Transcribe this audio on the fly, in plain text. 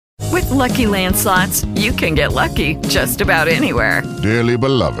Lucky Land Slots, you can get lucky just about anywhere. Dearly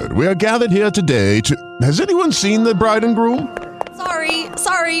beloved, we are gathered here today to... Has anyone seen the bride and groom?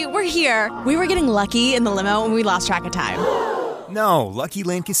 Sorry, we're here. We were getting lucky in the limo and we lost track of time. No, Lucky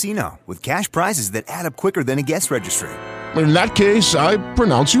Land Casino, with cash prizes that add up quicker than a guest registry. In that case, I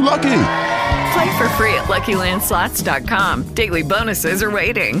pronounce you lucky. Play for free at LuckyLandSlots.com. Daily bonuses are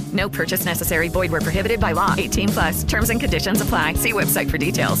waiting. No purchase necessary. Void where prohibited by law. 18+. Terms and conditions apply. See website for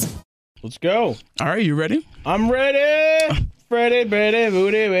details. Let's go. All right, you ready? I'm ready. Freddie,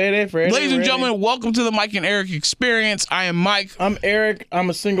 booty, Freddie. Ladies and gentlemen, welcome to the Mike and Eric Experience. I am Mike. I'm Eric.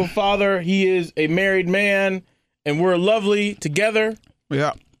 I'm a single father. He is a married man, and we're lovely together.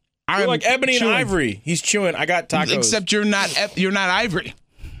 Yeah. We're like Ebony and Ivory. He's chewing. I got tacos. Except you're not Ivory.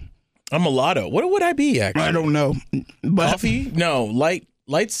 I'm mulatto. What would I be, actually? I don't know. But Coffee? No. Light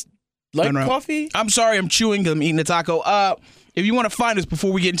coffee? I'm sorry, I'm chewing because I'm eating a taco. If you want to find us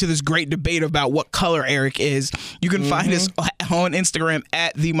before we get into this great debate about what color Eric is, you can find us on Instagram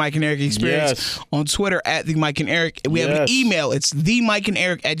at The Mike and Eric Experience, on Twitter at The Mike and Eric. We have an email. It's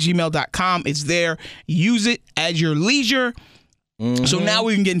themikeanderic@gmail.com. It's there. Use it at your leisure. So now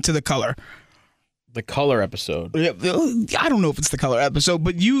we can get into the color. The color episode. I don't know if it's the color episode,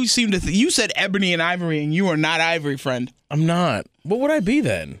 but you seem to you said Ebony and Ivory, and you are not Ivory, friend. I'm not. What would I be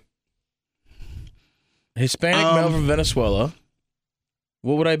then? Hispanic male from Venezuela.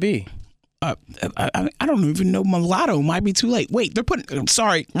 What would I be? I don't even know. Mulatto might be too late. Wait, they're putting.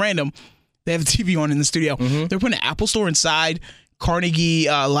 Sorry, random. They have a TV on in the studio. They're putting an Apple Store inside Carnegie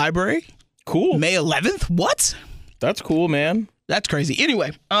Library. Cool. May 11th. What? That's cool, man. That's crazy.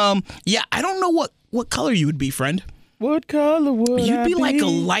 Anyway, yeah, I don't know what color you would be, friend. What color would You'd I be like a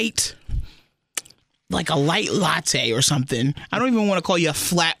light latte or something. I don't even want to call you a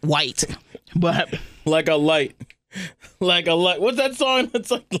flat white, but like a light. What's that song?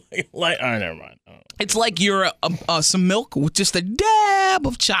 It's like light. Oh, never mind. It's like you're some milk with just a dab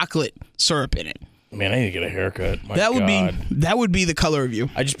of chocolate syrup in it. Man, I need to get a haircut. That would be the color of you.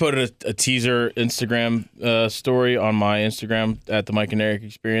 I just put a teaser Instagram story on my Instagram at the Mike and Eric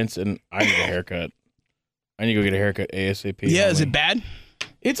Experience, and I need a haircut. I need to go get a haircut ASAP. Yeah, is it bad?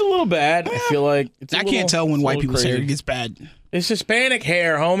 It's a little bad. I feel like it's. I can't tell when white people's hair gets bad. It's Hispanic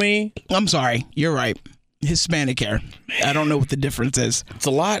hair, homie. I'm sorry. You're right. Hispanic hair. I don't know what the difference is. It's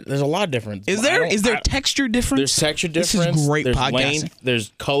a lot. There's a lot of difference. Is there texture difference? There's texture difference. This is great there's podcasting. Length,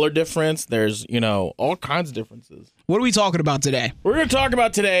 there's color difference. There's all kinds of differences. What are we talking about today? We're going to talk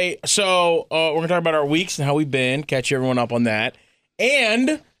about today. So we're going to talk about our weeks and how we've been. Catch everyone up on that.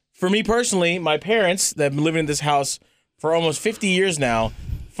 And for me personally, my parents that have been living in this house for almost 50 years now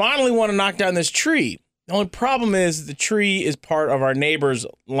finally want to knock down this tree. The only problem is the tree is part of our neighbor's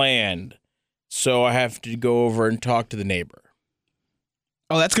land. So I have to go over and talk to the neighbor.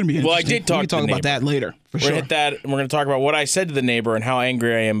 Oh, that's going to be interesting. Well, I did talk to the neighbor. We can talk about that later, for sure. We're going to hit that, and we're going to talk about what I said to the neighbor and how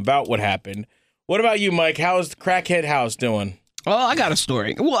angry I am about what happened. What about you, Mike? How's the crackhead house doing? Oh, I got a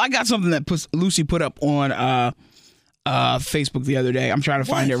story. Well, I got something that Lucy put up on Facebook the other day. I'm trying to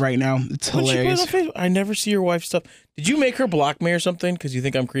find it right now. It's hilarious. I never see your wife's stuff. Did you make her block me or something because you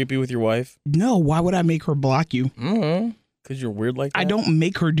think I'm creepy with your wife? No, why would I make her block you? Because you're weird like that? I don't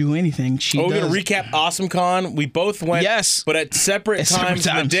make her do anything. She does. We're going to recap AwesomeCon. We both went, but at separate times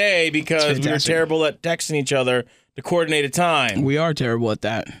of the day because we were terrible at texting each other to coordinate a time. We are terrible at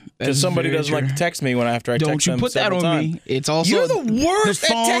that. Because somebody doesn't like to text me after I text them. Don't you put that on me. It's also you're the worst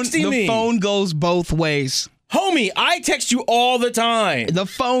at texting me. The phone goes both ways. Homie, I text you all the time. The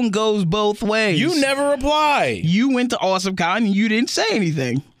phone goes both ways. You never reply. You went to AwesomeCon and you didn't say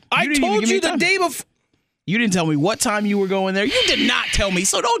anything. I told you the day before. You didn't tell me what time you were going there. You did not tell me,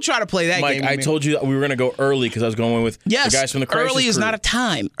 so don't try to play that game. Mike, I told you that we were going to go early because I was going with the guys from the Crisis early is crew. Not a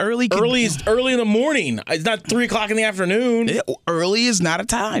time. Early is early in the morning. It's not 3 o'clock in the afternoon. Early is not a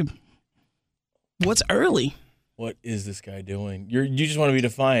time. What's early? What is this guy doing? You just want to be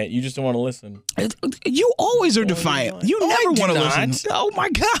defiant. You just don't want to listen. You always are defiant. You never want to listen. Oh, my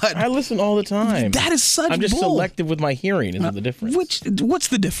God. I listen all the time. That is such bull. I'm just selective with my hearing is the difference. What's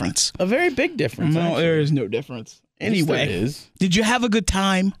the difference? A very big difference. No, there is no difference. Anyway, did you have a good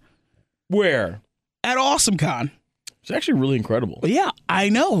time? Where? At AwesomeCon. It's actually really incredible. Yeah, I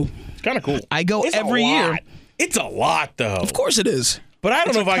know. It's kind of cool. I go every year. It's a lot, though. Of course it is. But I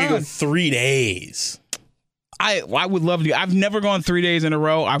don't know if I could go 3 days. I would love to. I've never gone 3 days in a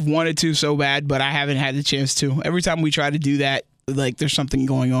row. I've wanted to so bad, but I haven't had the chance to. Every time we try to do that, there's something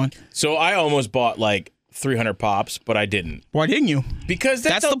going on. So I almost bought 300 pops, but I didn't. Why didn't you? Because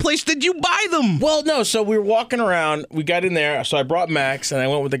that's the place that you buy them. Well, no. So we were walking around. We got in there. So I brought Max, and I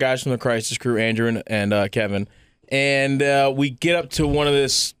went with the guys from the Crisis crew, Andrew and Kevin. And we get up to one of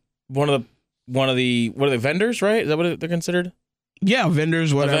this one of the what are they, vendors, right? Is that what they're considered? Yeah,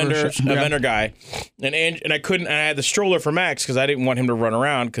 vendors, whatever. A vendor guy. And I couldn't, and I had the stroller for Max because I didn't want him to run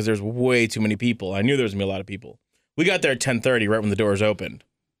around because there's way too many people. I knew there was going to be a lot of people. We got there at 10:30, right when the doors opened.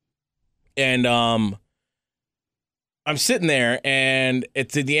 And I'm sitting there, and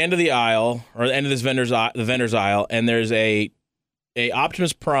it's at the end of the aisle, or the end of this vendor's aisle, and there's a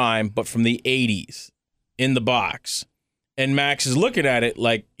Optimus Prime, but from the 80s in the box. And Max is looking at it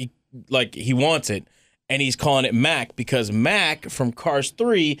like he wants it. And he's calling it Mac because Mac from Cars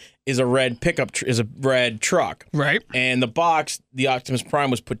 3 is a red red truck. Right. And the box, the Optimus Prime,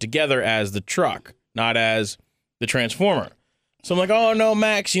 was put together as the truck, not as the Transformer. So I'm like, oh, no,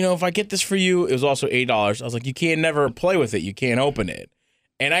 Max, if I get this for you, it was also $8. I was like, you can't never play with it. You can't open it.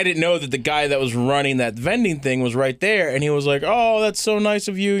 And I didn't know that the guy that was running that vending thing was right there. And he was like, oh, that's so nice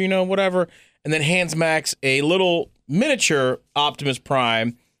of you, whatever. And then hands Max a little miniature Optimus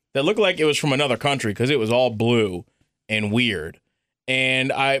Prime that looked like it was from another country because it was all blue and weird.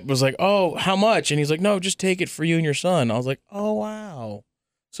 And I was like, oh, how much? And he's like, no, just take it for you and your son. I was like, oh, wow.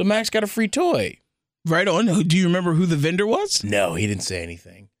 So Max got a free toy. Right on. Do you remember who the vendor was? No, he didn't say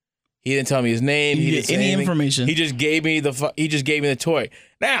anything. He didn't tell me his name. He didn't say any information. He just gave me the toy.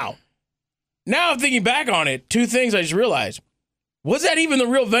 Now I'm thinking back on it. Two things I just realized. Was that even the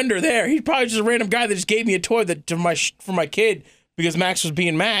real vendor there? He's probably just a random guy that just gave me a toy for my kid because Max was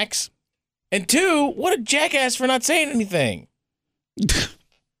being Max. And two, what a jackass for not saying anything.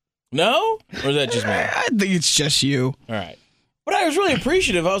 No? Or is that just me? I think it's just you. All right. But I was really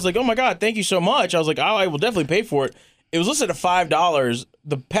appreciative. I was like, oh my God, thank you so much. I was like, oh, I will definitely pay for it. It was listed at $5.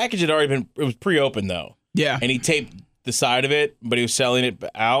 The package had already it was pre-opened though. Yeah. And he taped the side of it, but he was selling it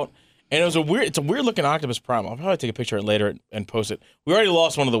out. And it's a weird looking Optimus Prime. I'll probably take a picture of it later and post it. We already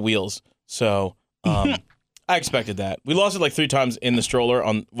lost one of the wheels. So, I expected that. We lost it like 3 times in the stroller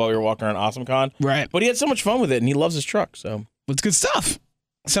while we were walking around AwesomeCon. Right. But he had so much fun with it, and he loves his truck. So it's good stuff.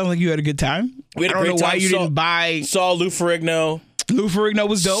 Sounds like you had a good time. We had a great time. Why you didn't buy. Saw Lou Ferrigno. Lou Ferrigno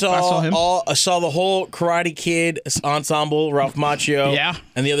was dope. I saw him. I saw the whole Karate Kid ensemble, Ralph Macchio. Yeah.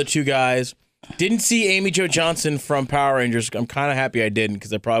 And the other 2 guys. Didn't see Amy Jo Johnson from Power Rangers. I'm kind of happy I didn't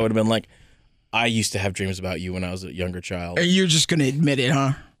because I probably would have been like, I used to have dreams about you when I was a younger child. And you're just going to admit it,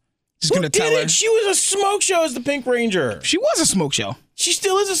 huh? Just going to tell her. She was a smoke show as the Pink Ranger. She was a smoke show. She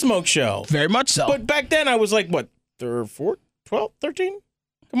still is a smoke show. Very much so. But back then I was like, what, 12, 13?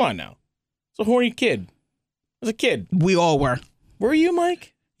 Come on now. It's a horny kid. I was a kid. We all were. Were you,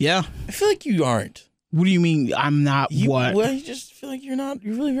 Mike? Yeah. I feel like you aren't. What do you mean I'm not what? Well, you just feel like you're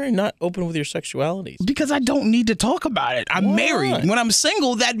really very not open with your sexualities. Because I don't need to talk about it. I'm married. When I'm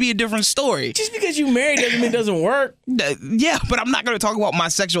single, that'd be a different story. Just because you're married doesn't mean it doesn't work. Yeah, but I'm not going to talk about my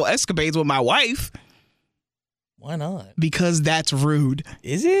sexual escapades with my wife. Why not? Because that's rude.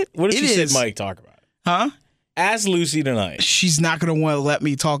 Is it? What if she said Mike talk about it? Huh? Ask Lucy tonight. She's not going to want to let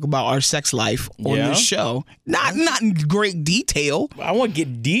me talk about our sex life on this show. Not in great detail. I want to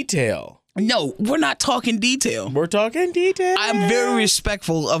get detail. No, we're not talking detail. We're talking detail. I'm very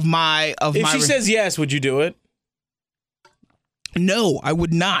respectful of my. If she says yes, would you do it? No, I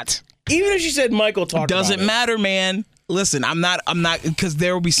would not. Even if she said Michael talk about it. Doesn't matter, man. Listen, I'm not, because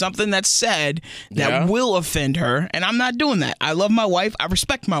there will be something that's said that will offend her, and I'm not doing that. I love my wife. I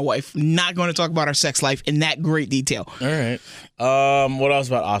respect my wife. Not going to talk about our sex life in that great detail. All right. What else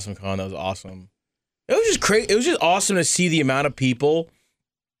about AwesomeCon? That was awesome. It was just crazy. It was just awesome to see the amount of people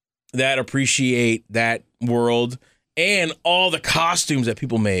that appreciate that world and all the costumes that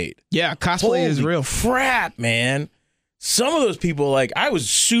people made. Yeah, cosplay is real. Crap, man. Some of those people, like, I was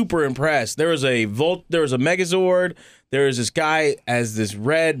super impressed. There was a Megazord. There was this guy as this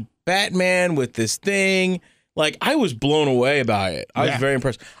red Batman with this thing. Like, I was blown away by it. I was very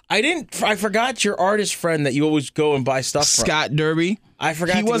impressed. I forgot your artist friend that you always go and buy stuff from. Scott Derby. I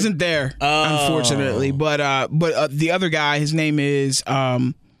forgot. He wasn't there, unfortunately. But the other guy, his name is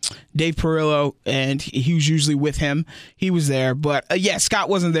Dave Perillo, and he was usually with him. He was there. But, Scott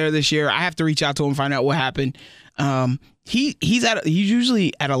wasn't there this year. I have to reach out to him and find out what happened. He's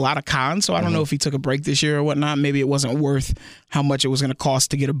usually at a lot of cons, so I don't know if he took a break this year or whatnot. Maybe it wasn't worth how much it was going to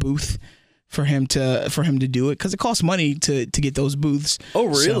cost to get a booth for him to do it, because it costs money to get those booths. Oh,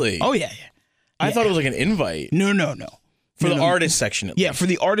 really? So, yeah. I thought it was like an invite. No. For the artist section, at least. For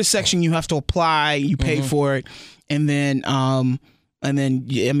the artist section, you have to apply. You pay for it, and then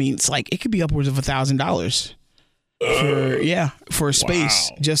it's like it could be upwards of $1,000 for a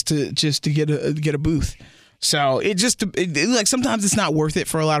space just to get a booth. So like sometimes it's not worth it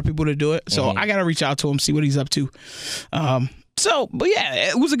for a lot of people to do it. So I gotta reach out to him, see what he's up to. But yeah,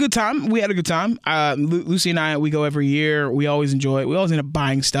 it was a good time. We had a good time. Lucy and I, we go every year. We always enjoy it. We always end up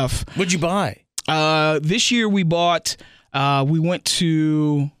buying stuff. What'd you buy? This year we bought, we went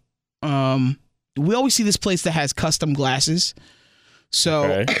to, we always see this place that has custom glasses.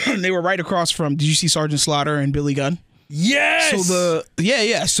 So they were right across from, did you see Sergeant Slaughter and Billy Gunn? Yes. So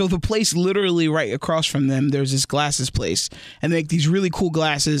So the place literally right across from them, there's this glasses place, and they make these really cool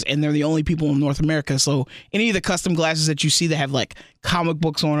glasses, and they're the only people in North America. So any of the custom glasses that you see that have like comic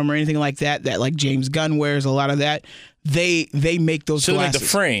books on them or anything like that like James Gunn wears, a lot of that, they make those so glasses. They make the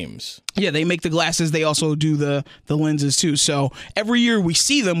frames. Yeah, they make the glasses. They also do the lenses too. So every year we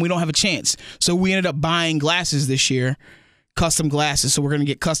see them, we don't have a chance. So we ended up buying glasses this year. Custom glasses, so we're gonna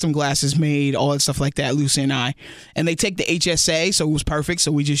get custom glasses made, all that stuff like that, Lucy and I. And they take the HSA, so it was perfect.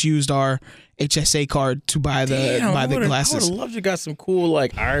 So we just used our HSA card to buy the glasses. I would have loved to got some cool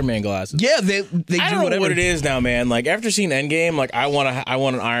like Iron Man glasses. Yeah, they do I don't whatever. know what it is now, man. Like after seeing Endgame, like I want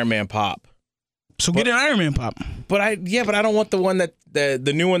an Iron Man pop. So get an Iron Man pop. But I don't want the one that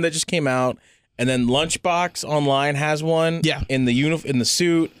the new one that just came out. And then Lunchbox online has one. Yeah. In the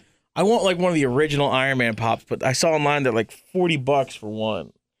suit. I want like one of the original Iron Man pops, but I saw online they're like $40 for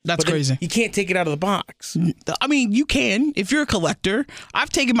one. That's crazy. You can't take it out of the box. I mean, you can if you're a collector.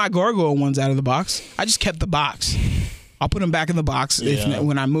 I've taken my Gargoyle ones out of the box. I just kept the box. I'll put them back in the box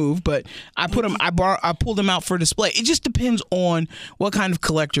when I move, but I put them. I pulled them out for display. It just depends on what kind of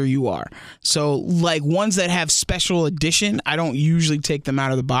collector you are. So, like ones that have special edition, I don't usually take them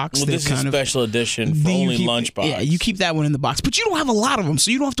out of the box. Well, this is special edition for only Lunchbox. Yeah, you keep that one in the box, but you don't have a lot of them, so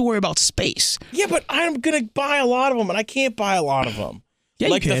you don't have to worry about space. Yeah, but I'm gonna buy a lot of them, and I can't buy a lot of them. Yeah,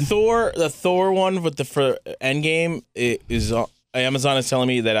 like you can. the Thor one with for Endgame is Amazon is telling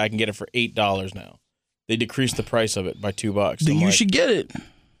me that I can get it for $8 now. They decreased the price of it by $2. Then you should get it.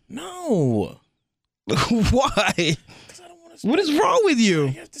 No. Why? What is wrong with you?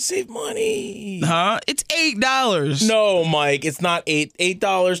 You have to save money. Huh? It's $8. No, Mike, it's not $8.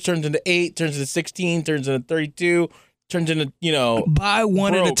 $8 turns into 8, turns into 16, turns into 32, turns into, Buy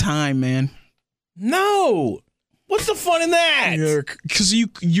one at a time, man. No. What's the fun in that? Because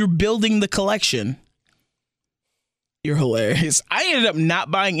you're building the collection. You're hilarious. I ended up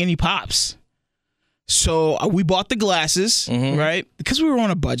not buying any pops. So we bought the glasses, right? Because we were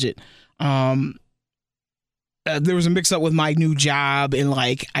on a budget. There was a mix-up with my new job, and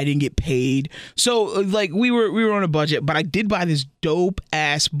like I didn't get paid. So like we were on a budget, but I did buy this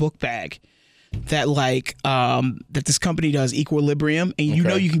dope-ass book bag that that this company does, Equilibrium, and you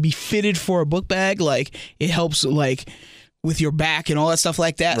know you can be fitted for a book bag. Like it helps like with your back and all that stuff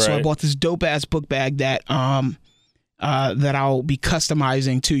like that. Right. So I bought this dope-ass book bag that that I'll be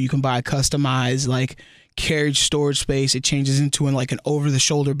customizing too. You can buy a customized like carriage storage space. It changes into an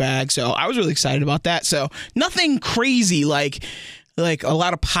over-the-shoulder bag. So I was really excited about that. So nothing crazy like a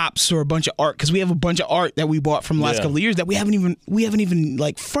lot of pops or a bunch of art, because we have a bunch of art that we bought from the last couple of years that we haven't even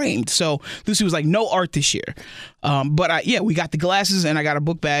like framed. So Lucy was like, no art this year. But we got the glasses and I got a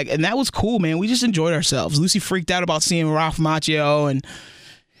book bag, and that was cool, man. We just enjoyed ourselves. Lucy freaked out about seeing Ralph Macchio and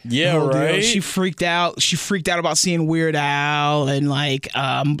right. She freaked out. She freaked out about seeing Weird Al and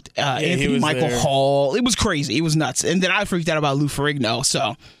Anthony Michael Hall. It was crazy. It was nuts. And then I freaked out about Lou Ferrigno.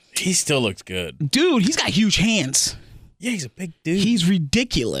 So he still looks good, dude. He's got huge hands. Yeah, he's a big dude. He's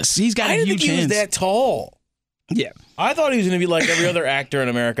ridiculous. He's got huge hands. I didn't think he was that tall. Yeah, I thought he was going to be like every other actor in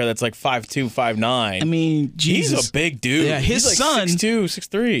America that's like 5'2", 5'9". I mean, Jesus. He's a big dude. Yeah, he's son, 6'2",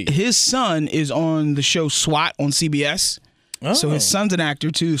 6'3". His son is on the show SWAT on CBS. Oh. So his son's an actor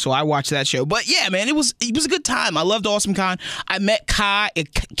too, so I watched that show. But yeah, man, it was a good time. I loved Awesome Con. I met Kai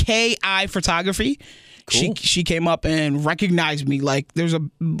at KI Photography. Cool. She came up and recognized me. Like there's a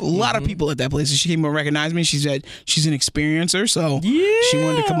lot of people at that place, and she came up and recognized me. She said she's an experiencer, so she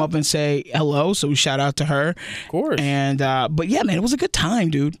wanted to come up and say hello. So shout out to her. Of course. And but yeah, man, it was a good time,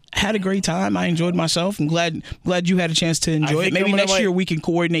 dude. I had a great time. I enjoyed myself. I'm glad you had a chance to enjoy it. Maybe next year we can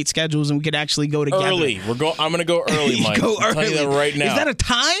coordinate schedules and we could actually go together. Early. I'm gonna go early, Mike. Go I'll tell you that right now. Is that a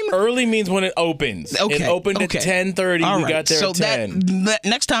time? Early means when it opens. Okay. It opened at 10:30. All we right. got there at 10. That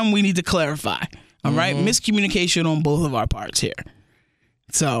next time we need to clarify. All right, miscommunication on both of our parts here.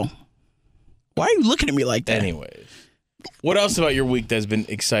 So, why are you looking at me like that? Anyways, what else about your week that's been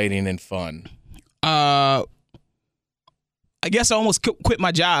exciting and fun? I guess I almost quit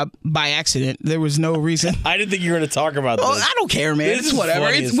my job by accident. There was no reason. I didn't think you were going to talk about this. I don't care, man. It's whatever.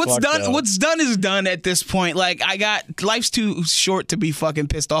 It's what's done. Up. What's done is done at this point. Like life's too short to be fucking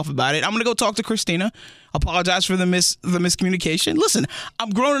pissed off about it. I'm gonna go talk to Christina. Apologize for the miscommunication. Listen, I'm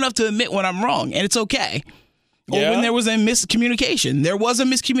grown enough to admit when I'm wrong, and it's okay. Yeah. Or when there was a miscommunication. There was a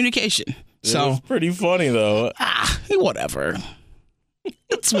miscommunication. So it was pretty funny though. Whatever.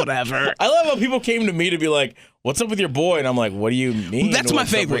 It's whatever. I love how people came to me to be like, "What's up with your boy?" And I'm like, "What do you mean?" That's my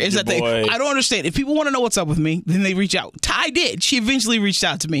favorite. Is that I don't understand. If people want to know what's up with me, then they reach out. Ty did. She eventually reached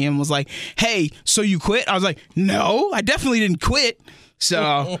out to me and was like, "Hey, so you quit?" I was like, "No, I definitely didn't quit."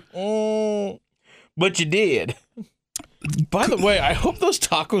 So, but you did. By the way, I hope those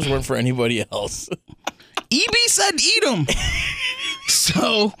tacos weren't for anybody else. EB said eat them.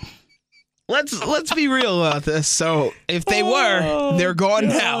 So. Let's be real about this. So if they were, they're gone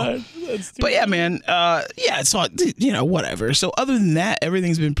now. But yeah, man. So whatever. So other than that,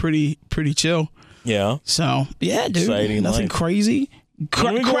 everything's been pretty chill. Yeah. So yeah, dude. Exciting nothing life. crazy. When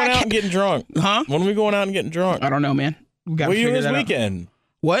are we going out and getting drunk? Huh? When are we going out and getting drunk? I don't know, man. What are you doing this weekend?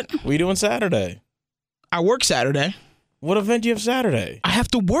 What? What are you doing Saturday? I work Saturday. What event do you have Saturday? I have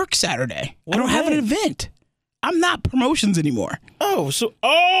to work Saturday. I don't have an event. I'm not promotions anymore.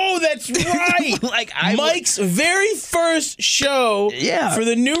 That's right. Mike's very first show for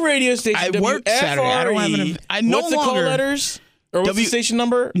the new radio station. I work Saturday. I don't have an event. What's the call letters? Or what's the station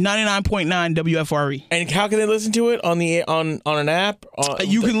number? 99.9 WFRE. And how can they listen to it on an app?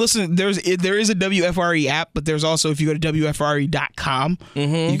 You can listen. There is a WFRE app, but there's also, if you go to WFRE.com,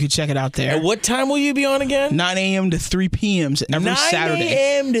 you can check it out there. And what time will you be on again? 9 a.m. to 3 p.m. every Saturday. 9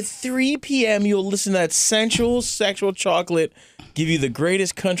 a.m. to 3 p.m. You'll listen to that sensual, sexual chocolate give you the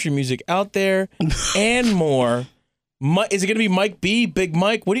greatest country music out there and more. Is it going to be Mike B, Big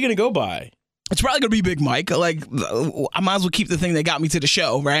Mike? What are you going to go by? It's probably going to be Big Mike. Like, I might as well keep the thing that got me to the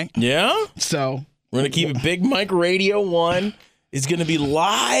show, right? Yeah? So. We're going to keep it Big Mike Radio 1. Is going to be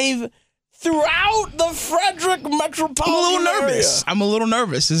live throughout the Frederick metropolitan area. I'm a little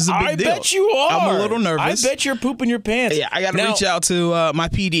nervous. This is a big deal. I bet you are. I'm a little nervous. I bet you're pooping your pants. Yeah, I got to reach out to my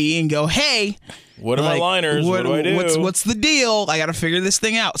PD and go, hey. What are my liners? What do I do? What's the deal? I got to figure this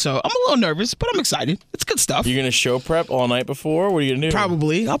thing out. So I'm a little nervous, but I'm excited. It's good stuff. You're going to show prep all night before? What are you going to do?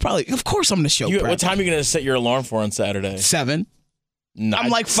 Probably. Of course I'm going to show prep. What time are you going to set your alarm for on Saturday? 7. No, I'm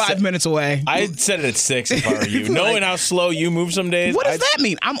like 5 minutes away. I'd set it at 6 if I were you. Knowing how slow you move some days. What does that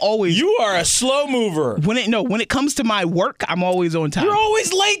mean? I'm always... You are a slow mover. When it comes to my work, I'm always on time. You're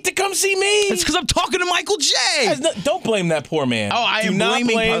always late to come see me. It's because I'm talking to Michael J. Don't blame that poor man. Oh, I am blaming...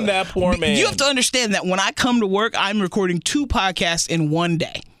 Do not blame that poor man. You have to understand that when I come to work, I'm recording 2 podcasts in one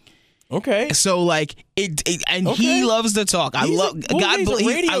day. Okay. So he loves to talk. I love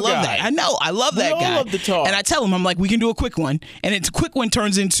that. I know. I love that guy. Love to talk. And I tell him, I'm like, we can do a quick one. And it's a quick one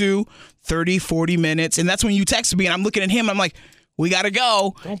turns into 30, 40 minutes. And that's when you text me and I'm looking at him. I'm like, we got to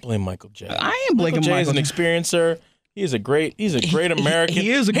go. Don't blame Michael J. I am blaming Michael J. Michael is an experiencer. He's a great American.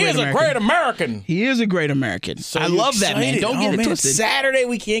 He is a great American. He is a great American. So I love that, man. Don't get it twisted. Saturday,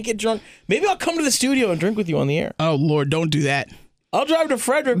 we can't get drunk. Maybe I'll come to the studio and drink with you on the air. Oh, Lord, don't do that. I'll drive to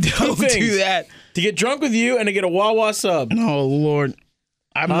Frederick. Don't do that. To get drunk with you and to get a Wawa sub. Oh, Lord.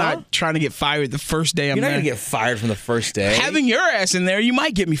 I'm not trying to get fired the first day I'm there. You're not going to get fired from the first day. Having your ass in there, you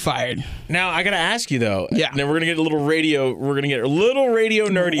might get me fired. Now, I got to ask you, though. Yeah. Now, we're going to get a little radio. We're going to get a little radio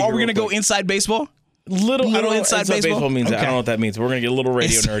nerdy. Are we going to go inside baseball? Little I don't know inside baseball means. Okay. I don't know what that means. We're going to get a little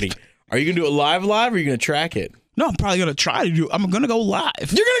radio nerdy. Are you going to do it live, or are you going to track it? No, I'm probably gonna try to do. I'm gonna go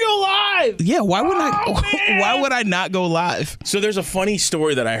live. You're gonna go live? Yeah. Why would Why would I not go live? So there's a funny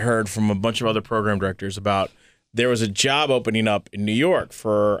story that I heard from a bunch of other program directors about. There was a job opening up in New York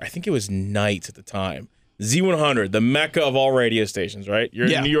for, I think it was nights at the time. Z100, the mecca of all radio stations, right?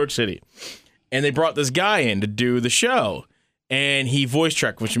 You're in New York City, and they brought this guy in to do the show, and he voice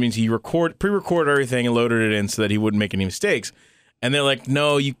checked, which means he pre-recorded everything and loaded it in so that he wouldn't make any mistakes. And they're like,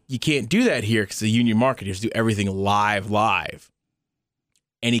 no, you can't do that here because the union market. You have to do everything live.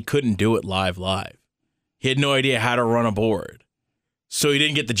 And he couldn't do it live. He had no idea how to run a board. So he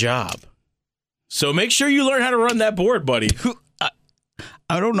didn't get the job. So make sure you learn how to run that board, buddy.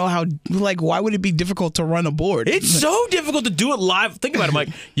 I don't know how, why would it be difficult to run a board? It's so difficult to do it live. Think about it, Mike.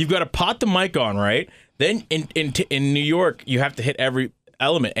 You've got to pot the mic on, right? Then in New York, you have to hit every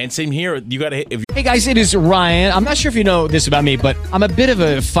element. And same here, you got to hit... Hey guys, it is Ryan. I'm not sure if you know this about me, but I'm a bit of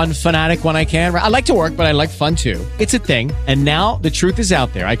a fun fanatic when I can. I like to work, but I like fun too. It's a thing. And now the truth is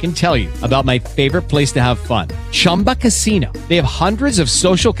out there. I can tell you about my favorite place to have fun. Chumba Casino. They have hundreds of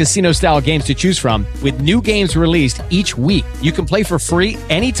social casino style games to choose from with new games released each week. You can play for free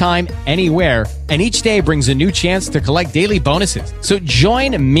anytime, anywhere. And each day brings a new chance to collect daily bonuses. So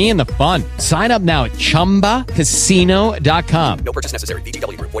join me in the fun. Sign up now at ChumbaCasino.com. No purchase necessary.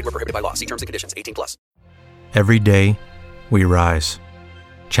 VGW Group. Void where prohibited by law. See terms and conditions. 18+. Every day, we rise,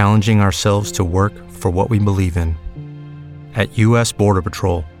 challenging ourselves to work for what we believe in. At U.S. Border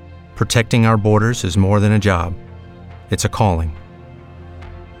Patrol, protecting our borders is more than a job. It's a calling.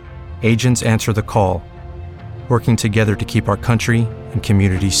 Agents answer the call, working together to keep our country and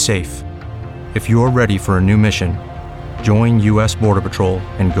communities safe. If you're ready for a new mission, join U.S. Border Patrol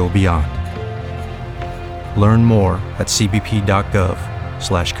and go beyond. Learn more at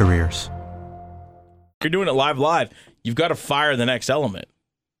cbp.gov/careers. You're doing it live. You've got to fire the next element.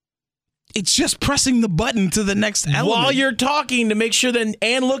 It's just pressing the button to the next element. While you're talking to make sure that,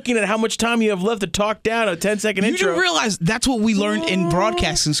 and looking at how much time you have left to talk down a 10-second intro. You do realize that's what we learned in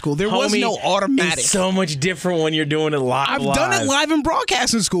broadcasting school. There was no automatic. It's so much different when you're doing it live. I've done it live in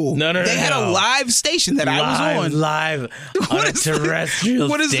broadcasting school. No. They had a live station that I was on. Live on a terrestrial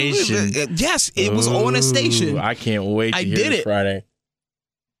station. Yes, it was on a station. I can't wait to hear this Friday.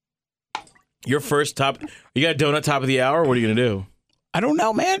 Your first you got a donut top of the hour? What are you going to do? I don't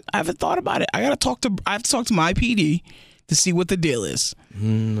know, man. I haven't thought about it. I have to talk to my PD to see what the deal is.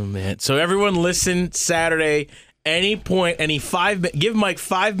 Man. So everyone listen Saturday, give Mike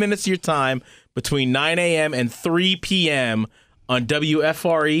 5 minutes of your time between 9 a.m. and 3 p.m. on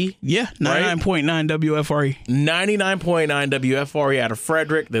WFRE. Yeah, 99.9 WFRE. 99.9 WFRE out of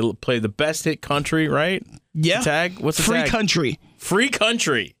Frederick. They play the best hit country, right? Yeah. Tag? What's the Free tag? Country. Free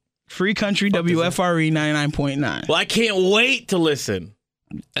Country. Free Country, WFRE 99.9. Well, I can't wait to listen.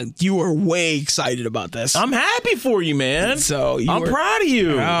 You were way excited about this. I'm happy for you, man. I'm proud of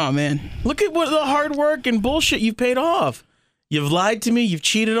you. Oh, man. Look at what the hard work and bullshit you've paid off. You've lied to me, you've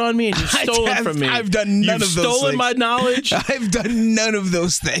cheated on me, and you've stolen from me. I've done none of those things. You've stolen my knowledge. I've done none of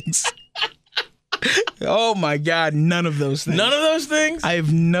those things. Oh, my God. None of those things. None of those things? I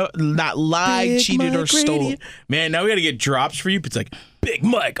have not lied, cheated, or stolen. Man, now we got to get drops for you. It's like, Big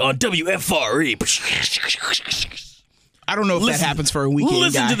Mike on WFRE. I don't know if that happens for a weekend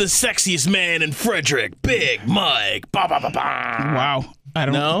Listen guy. to the sexiest man in Frederick, Big Mike. Ba, ba, ba, ba. Wow. I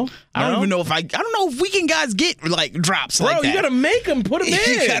don't know. I don't even know if I don't know if weekend guys get like drops like that. Bro, you got to make them. Put them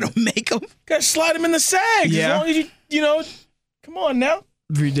in. You got to make them. Got to slide them in the sags. Yeah. As long as you come on now.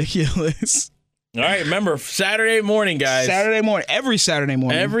 Ridiculous. All right, remember, Saturday morning, guys. Saturday morning. Every Saturday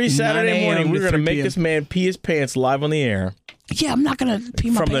morning. Every Saturday morning, we're going to make this man pee his pants live on the air. Yeah, I'm not going to pee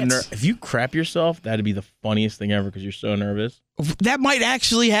my pants. If you crap yourself, that'd be the funniest thing ever because you're so nervous. That might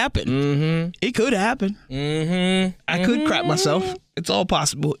actually happen. Mm-hmm. It could happen. Mm-hmm. I could crap myself. It's all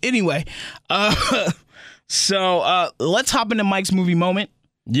possible. Anyway, so let's hop into Mike's movie moment.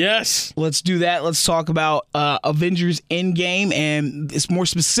 Yes. Let's do that. Let's talk about Avengers Endgame, and it's more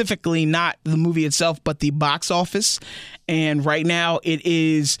specifically not the movie itself, but the box office. And right now it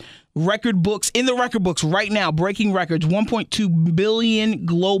is in the record books right now, breaking records, 1.2 billion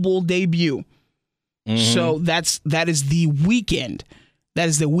global debut. Mm-hmm. So that is the weekend. That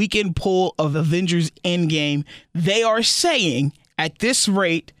is the weekend pull of Avengers Endgame. They are saying at this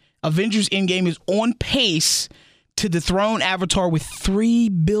rate, Avengers Endgame is on pace to dethrone Avatar with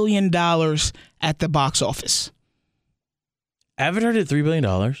 $3 billion at the box office. Avatar did $3 billion?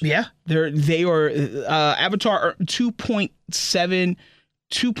 Yeah. They are Avatar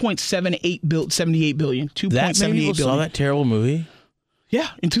 2.78 billion. That many people saw that terrible movie? Yeah,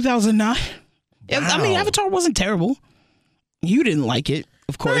 in 2009. Wow. I mean, Avatar wasn't terrible. You didn't like it,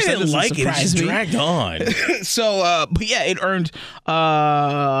 of course. I didn't like it. It just dragged on. So, but yeah, it earned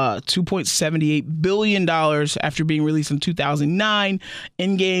 $2.78 billion after being released in 2009.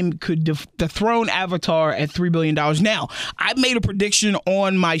 Endgame could dethrone Avatar at $3 billion. Now, I made a prediction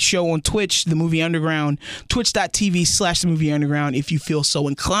on my show on Twitch, The Movie Underground, twitch.tv/The Movie Underground, if you feel so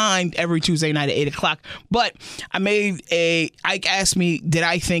inclined, every Tuesday night at 8 o'clock. But Ike asked me, did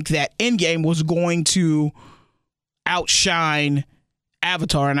I think that Endgame was going to outshine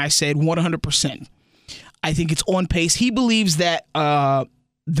Avatar, and I said 100%. I think it's on pace. He believes that the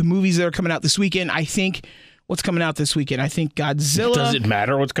movies that are coming out this weekend, I think what's coming out this weekend, I think Godzilla. Does it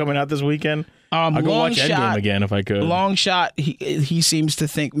matter what's coming out this weekend? I'll go watch Endgame again if I could. Long shot, he seems to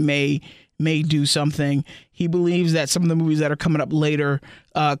think may do something. He believes that some of the movies that are coming up later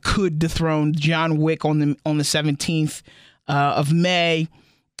could dethrone John Wick on the 17th of May.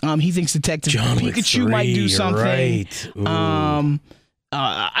 He thinks Detective Pikachu might do something. Right.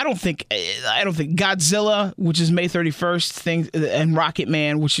 I don't think Godzilla, which is May 31st, and Rocket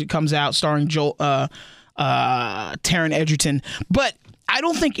Man, which comes out starring Taron Egerton. But I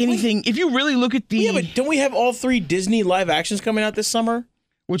don't think anything. If you really look at but don't we have all three Disney live actions coming out this summer?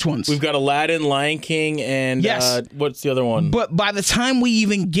 Which ones? We've got Aladdin, Lion King, and yes. What's the other one? But by the time we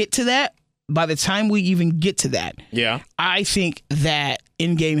even get to that, yeah, I think that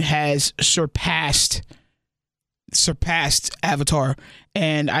Endgame has surpassed Avatar,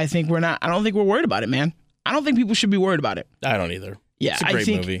 and I don't think we're worried about it, man. I don't think people should be worried about it. I don't either. Yeah, it's a great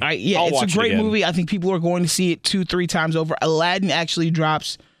movie. It's a great movie. I think people are going to see it 2-3 times over. Aladdin actually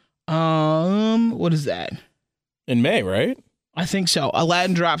drops What is that? In May, right? I think so.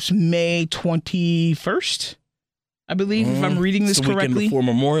 Aladdin drops May 21st, I believe, if I'm reading this It's the correctly. weekend before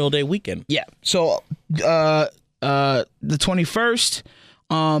Memorial Day weekend. Yeah. So the 21st,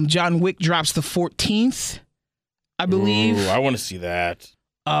 John Wick drops the 14th, I believe. Ooh, I want to see that.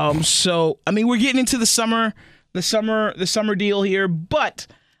 So I mean, we're getting into the summer deal here, but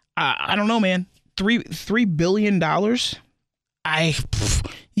I don't know, man. $3 billion. How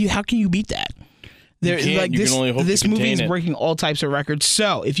can you beat that? You can't. You can only hope this to movie contain is it. breaking all types of records.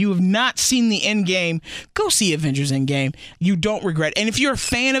 So if you have not seen the Endgame, go see Avengers Endgame. You don't regret. And if you're a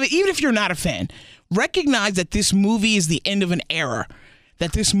fan of it, even if you're not a fan, recognize that this movie is the end of an era.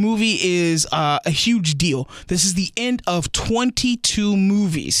 That this movie is a huge deal. This is the end of 22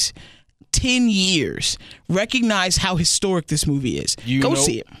 movies. 10 years. Recognize how historic this movie is. Go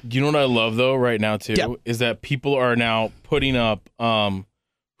see it. You know what I love, though, right now, too? Yep. Is that people are now putting up,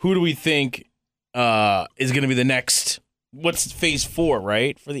 who do we think is going to be the next, what's phase 4,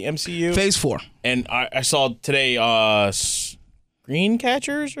 right, for the MCU? Phase 4. And I saw today Screen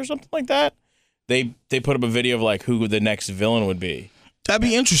Catchers or something like that. They put up a video of, like, who the next villain would be. That'd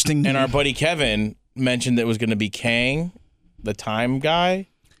be interesting. And our buddy Kevin mentioned that it was going to be Kang, the time guy.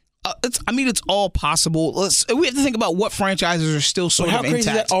 It's all possible. We have to think about what franchises are still sort But how of crazy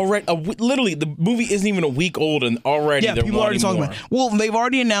intact. is that already? Literally, the movie isn't even a week old, and already they're people are already wanting talking more. about it. Well, they've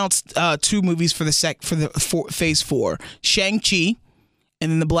already announced 2 movies for phase 4: Shang-Chi,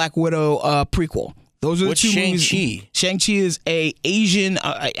 and then the Black Widow prequel. Those are What's the 2 movies. Shang-Chi? Shang-Chi is a Asian.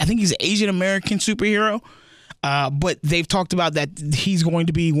 I think he's an Asian American superhero. But they've talked about that he's going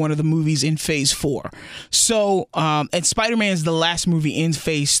to be one of the movies in phase 4. So, and Spider-Man is the last movie in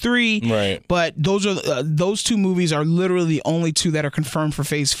phase 3. Right. But those 2 movies are literally the only 2 that are confirmed for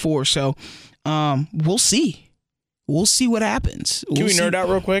phase 4. So, we'll see. We'll see what happens. Can we nerd out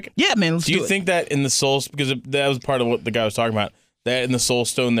real quick? Yeah, man. Let's do Do you it. think that in the Soul, because that was part of what the guy was talking about, that in the Soul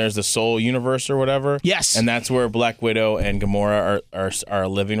Stone there's the Soul Universe or whatever? Yes. And that's where Black Widow and Gamora are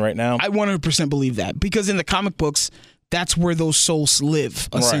living right now? I 100% believe that because in the comic books, that's where those souls live,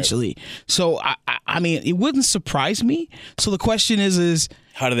 essentially. Right. So, I mean, it wouldn't surprise me. So the question is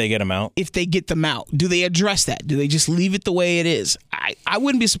how do they get them out? If they get them out, do they address that? Do they just leave it the way it is? I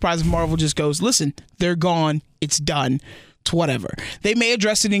wouldn't be surprised if Marvel just goes, listen, they're gone. It's done. It's whatever. They may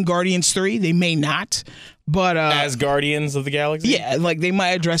address it in Guardians 3. They may not. But as Guardians of the Galaxy? Yeah, like they might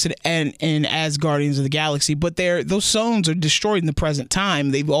address it and as Guardians of the Galaxy. But those zones are destroyed in the present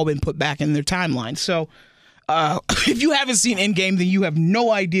time. They've all been put back in their timeline. So if you haven't seen Endgame, then you have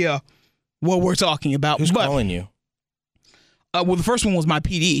no idea what we're talking about. Who's calling you? Well, the first one was my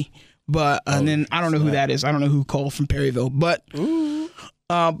PD, but and then I don't know who that is. I don't know who called from Perryville, but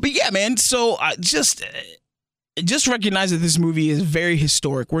yeah, man. So just recognize that this movie is very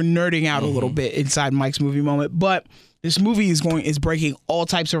historic. We're nerding out a little bit inside Mike's movie moment, but this movie is breaking all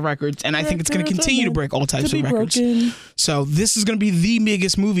types of records, and I think it's going to continue to break all types of records. So this is going to be the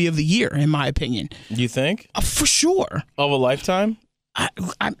biggest movie of the year, in my opinion. You think? For sure. Of a lifetime?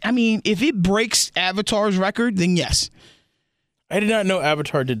 I mean, if it breaks Avatar's record, then yes. I did not know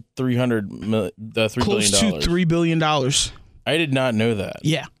Avatar did $3 billion. Close to $3 billion. I did not know that.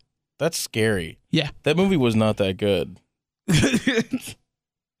 Yeah. That's scary. Yeah. That movie was not that good.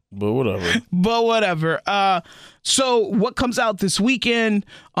 But whatever. So what comes out this weekend?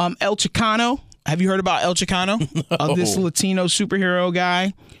 El Chicano. Have you heard about El Chicano? No. This Latino superhero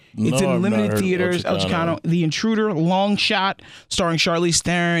guy. It's in limited theaters. El Chicano. The Intruder, Long Shot, starring Charlize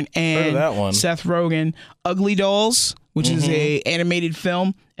Theron and Seth Rogen. Ugly Dolls, which is a animated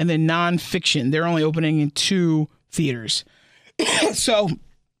film, and then Nonfiction. They're only opening in 2 theaters. So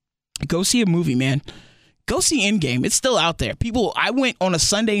go see a movie, man. Go see Endgame. It's still out there. I went on a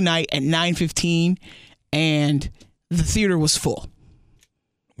Sunday night at 9:15, and the theater was full.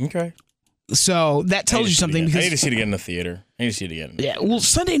 Okay. So that tells you something. Because I need to see it again in the theater. Yeah. Well,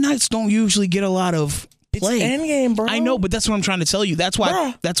 Sunday nights don't usually get a lot of play. It's Endgame, bro. I know, but that's what I'm trying to tell you. That's why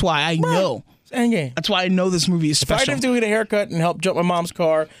I know. It's Endgame. That's why I know this movie is special. If I'd have to get a haircut and help jump my mom's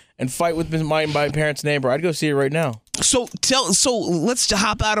car and fight with my parents' neighbor, I'd go see it right now. So let's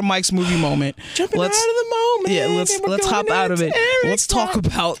hop out of Mike's movie moment. Jumping out of the moment. Yeah, let's hop out of it. Let's talk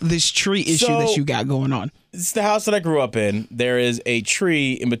about this tree issue that you got going on. It's the house that I grew up in. There is a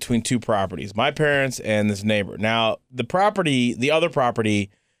tree in between 2 properties, my parents and this neighbor. Now, the other property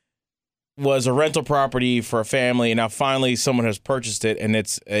was a rental property for a family, and now finally someone has purchased it, and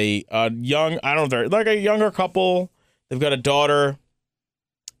it's a young, I don't know, they're like a younger couple. They've got a daughter,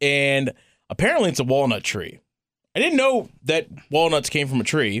 and apparently it's a walnut tree. I didn't know that walnuts came from a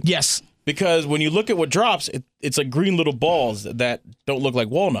tree. Yes. because when you look at what drops, it's like green little balls that don't look like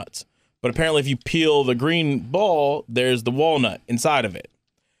walnuts. But apparently if you peel the green ball, there's the walnut inside of it.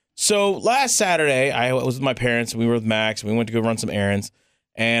 So last Saturday, I was with my parents, and we were with Max, and we went to go run some errands.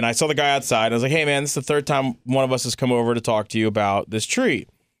 And I saw the guy outside. I was like, hey, man, this is the third time one of us has come over to talk to you about this tree.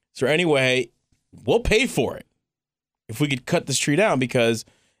 So anyway, we'll pay for it if we could cut this tree down because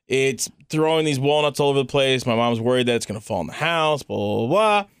it's throwing these walnuts all over the place. My mom's worried that it's going to fall in the house, blah, blah,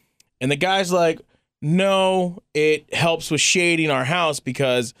 blah. And the guy's like, no, it helps with shading our house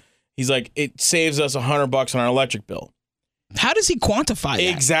because he's like, it saves us $100 on our electric bill. How does he quantify that?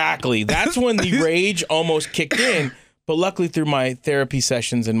 Exactly. That's when the rage almost kicked in. But luckily through my therapy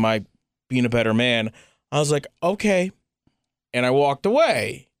sessions and my being a better man, I was like, okay. And I walked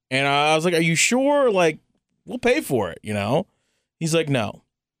away. And I was like, are you sure? Like, we'll pay for it, you know? He's like, no.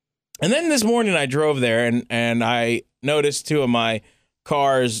 And then this morning I drove there and I noticed two of my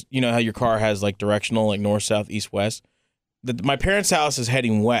cars, you know how your car has like directional, like north, south, east, west? My parents' house is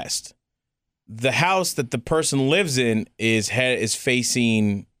heading west. The house that the person lives in is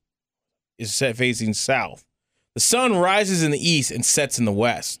facing south. The sun rises in the east and sets in the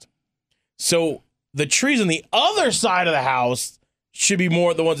west. So the trees on the other side of the house should be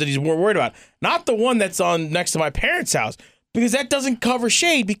more the ones that he's more worried about, not the one that's on next to my parents' house, because that doesn't cover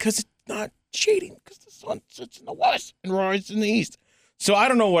shade because it's not shading because the sun sets in the west and rises in the east. So I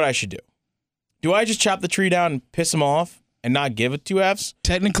don't know what I should do. Do I just chop the tree down and piss him off and not give it 2 Fs?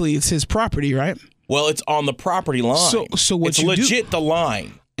 Technically, it's his property, right? Well, it's on the property line. So what it's you legit the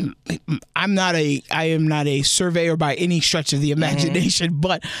line. I am not a surveyor by any stretch of the imagination,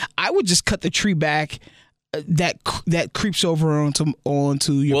 but I would just cut the tree back that creeps over onto your parents'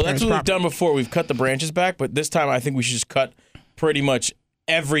 property. Well, that's what we've done before. We've cut the branches back, but this time I think we should just cut pretty much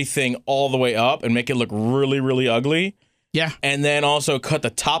everything all the way up and make it look really, really ugly. Yeah. And then also cut the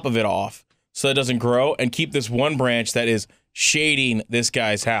top of it off so it doesn't grow and keep this one branch that is shading this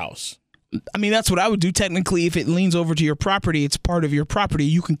guy's house. I mean, that's what I would do. Technically, if it leans over to your property, it's part of your property.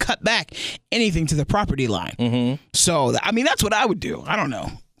 You can cut back anything to the property line. Mm-hmm. So, I mean, that's what I would do. I don't know.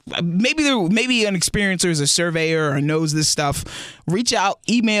 Maybe an experiencer is a surveyor or knows this stuff. Reach out,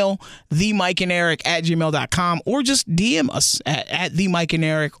 email themikeanderick@gmail.com or just DM us at the Mike and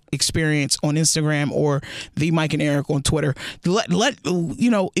Erick Experience on Instagram or the Mike and Erick on Twitter. Let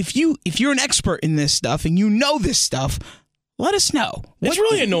you know if you're an expert in this stuff and you know this stuff. Let us know. It's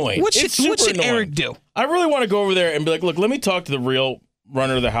really annoying. What should Erick do? I really want to go over there and be like, look, let me talk to the real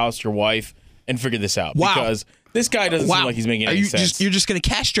runner of the house, your wife, and figure this out. Wow. Because this guy doesn't seem like he's making any sense. You're just going to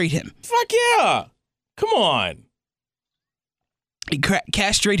castrate him? Fuck yeah. Come on.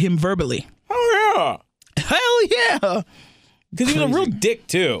 Castrate him verbally. Oh, yeah. Hell yeah. Because he was a real dick,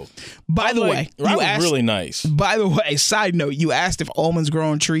 too. By the way, you asked, really nice. By the way, side note, you asked if almonds grow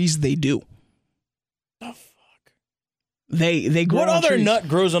on trees. They do. They grow on trees. What other nut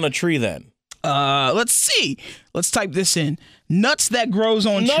grows on a tree then? Let's see. Let's type this in. Nuts that grows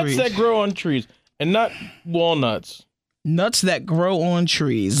on trees. Nuts that grow on trees. And not walnuts. Nuts that grow on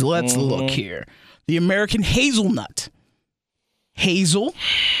trees. Let's look here. The American hazelnut. Hazel.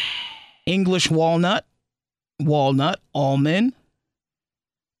 English walnut. Walnut. Almond.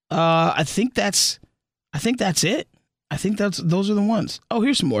 I think that's it. I think those are the ones. Oh,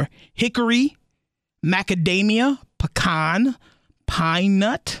 here's some more. Hickory. Macadamia. Pecan, pine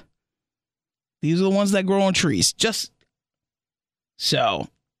nut. These are the ones that grow on trees. So,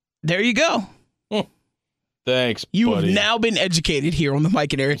 there you go. Thanks, You buddy. have now been educated here on the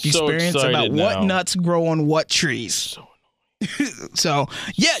Mike and Erick Experience about what nuts grow on what trees. So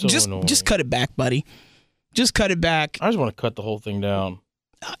yeah, just cut it back, buddy. Just cut it back. I just want to cut the whole thing down.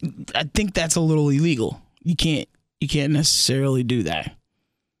 I think that's a little illegal. You can't necessarily do that.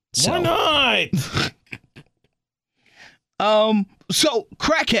 So. Why not? So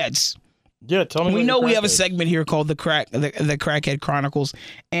crackheads. Yeah, tell me. We know we have a segment here called the Crackhead Chronicles,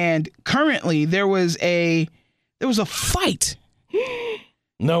 and currently there was a fight.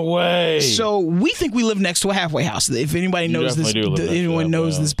 No way. So we think we live next to a halfway house. If anybody knows this, anyone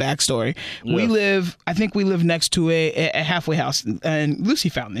knows this backstory, yes. I think we live next to a halfway house, and Lucy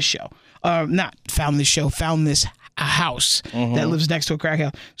found this show. Found this house that lives next to a crack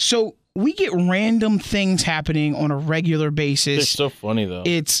house. So we get random things happening on a regular basis. It's so funny, though.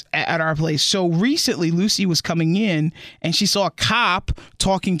 It's at our place. So recently, Lucy was coming in, and she saw a cop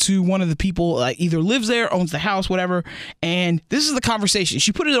talking to one of the people, either lives there, owns the house, whatever. And this is the conversation.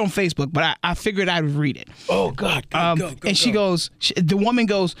 She put it on Facebook, but I figured I would read it. Oh, God. Go. And she goes, the woman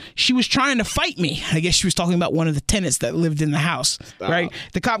goes, she was trying to fight me. I guess she was talking about one of the tenants that lived in the house, right?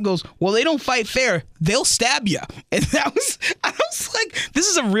 The cop goes, well, they don't fight fair. They'll stab you. And I was like, this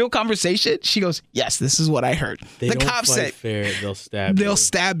is a real conversation conversation? She goes, yes, this is what I heard. The cop said, fair, they'll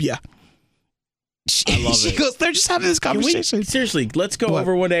stab you. I love she it. goes, they're just having this conversation. Seriously, let's go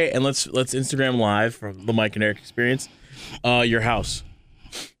over one day and let's Instagram live from the Mike and Eric experience. Your house.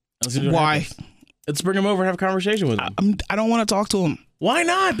 Why? Let's bring them over and have a conversation with them. I don't want to talk to them. Why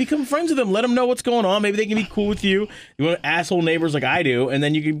not? Become friends with them. Let them know what's going on. Maybe they can be cool with you. You want asshole neighbors like I do, and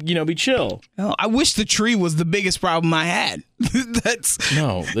then you can, be chill. No, I wish the tree was the biggest problem I had.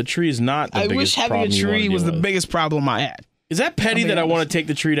 No, the tree is not the biggest problem. I wish having a tree was the biggest problem I had. Is that petty that I want to take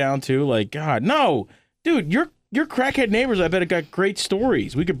the tree down too? Like, God, no. Dude, your crackhead neighbors, I bet have got great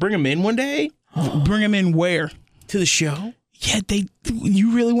stories. We could bring them in one day. Bring them in where? To the show? Yeah,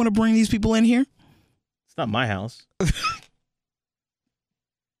 you really want to bring these people in here? It's not my house.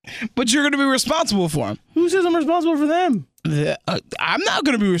 But you're going to be responsible for them. Who says I'm responsible for them? I'm not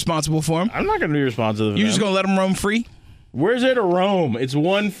going to be responsible for them. I'm not going to be responsible for them. You're just going to let them roam free? Where's there to roam? It's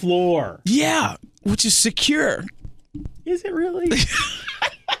one floor. Yeah, which is secure. Is it really?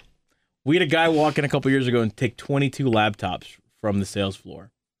 We had a guy walk in a couple years ago and take 22 laptops from the sales floor.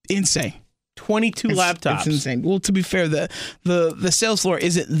 Insane. 22 laptops. It's insane. Well, to be fair, the sales floor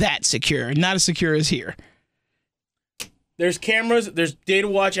isn't that secure. Not as secure as here. There's cameras. There's data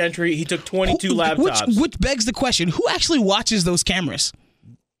watch entry. He took 22 laptops. Which begs the question, who actually watches those cameras?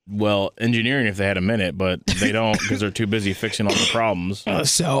 Well, engineering if they had a minute, but they don't because they're too busy fixing all the problems.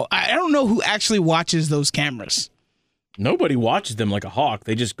 So I don't know who actually watches those cameras. Nobody watches them like a hawk.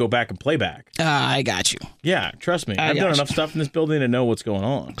 They just go back and play back. I got you. Yeah, trust me. I've done enough stuff in this building to know what's going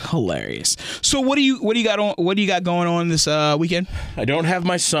on. Hilarious. So what do you got going on this weekend? I don't have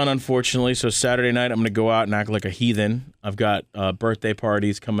my son, unfortunately. So Saturday night I'm going to go out and act like a heathen. I've got birthday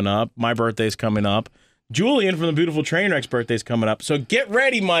parties coming up. My birthday's coming up. Julian from the Beautiful Trainwreck's birthday's coming up. So get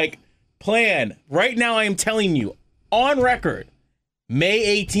ready, Mike. Plan. Right now I am telling you, on record,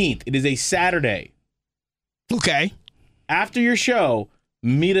 May 18th. It is a Saturday. Okay. After your show,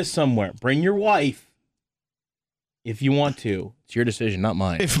 meet us somewhere. Bring your wife if you want to. It's your decision, not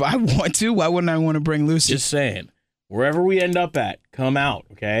mine. If I want to, why wouldn't I want to bring Lucy? Just saying. Wherever we end up at, come out,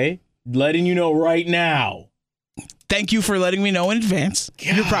 okay? Letting you know right now. Thank you for letting me know in advance.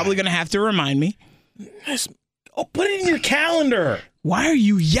 God. You're probably going to have to remind me. Oh, put it in your calendar. Why are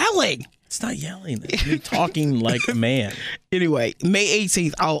you yelling? It's not yelling. It's me talking like a man. Anyway, May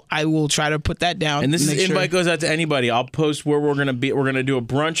 18th, I will try to put that down. And this invite goes out to anybody. I'll post where we're going to be. We're going to do a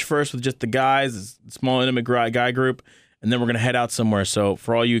brunch first with just the guys, a small intimate guy group, and then we're going to head out somewhere. So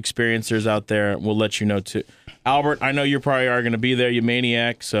for all you experiencers out there, we'll let you know too. Albert, I know you probably are going to be there, you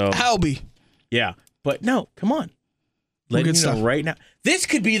maniac. So I'll be. Yeah, but no, come on. Let me know right now. This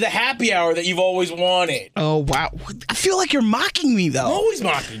could be the happy hour that you've always wanted. Oh, wow. I feel like you're mocking me, though. I'm always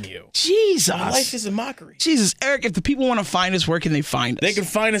mocking you. Jesus. My life is a mockery. Jesus. Eric, if the people want to find us, where can they find us? They can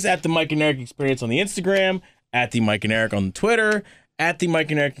find us at the Mike and Eric Experience on the Instagram, at the Mike and Eric on the Twitter, at the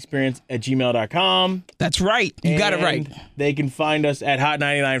Mike and Eric Experience at gmail.com. That's right. You got it right. They can find us at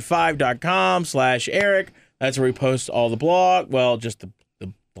hot995.com/Eric. That's where we post all the blog. Well, just the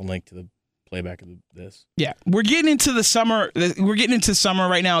link to the playback of this. Yeah, we're getting into the summer. We're getting into summer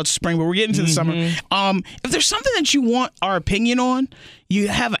right now. It's spring, but we're getting into the summer. If there's something that you want our opinion on, you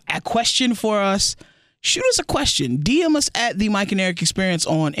have a question for us, shoot us a question. DM us at the Mike and Eric Experience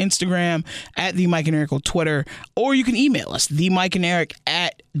on Instagram, at the Mike and Eric on Twitter, or you can email us,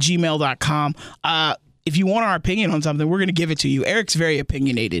 themikeanderic@gmail.com. If you want our opinion on something, we're going to give it to you. Eric's very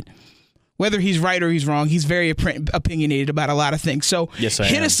opinionated. Whether he's right or he's wrong, he's very opinionated about a lot of things. So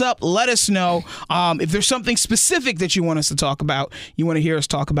hit us up, let us know. If there's something specific that you want us to talk about, you want to hear us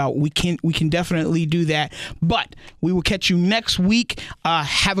talk about, we can definitely do that. But we will catch you next week.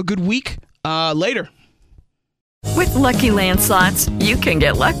 Have a good week. Later. With Lucky Land Slots, you can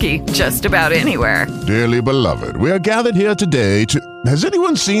get lucky just about anywhere. Dearly beloved, we are gathered here today to... Has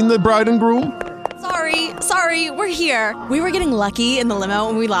anyone seen the bride and groom? Sorry, we're here. We were getting lucky in the limo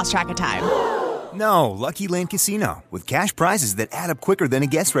and we lost track of time. No, Lucky Land Casino, with cash prizes that add up quicker than a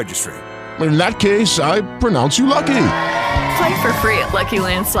guest registry. In that case, I pronounce you lucky. Play for free at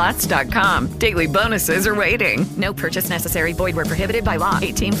LuckyLandSlots.com. Daily bonuses are waiting. No purchase necessary. Void where prohibited by law.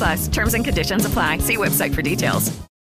 18+. Terms and conditions apply. See website for details.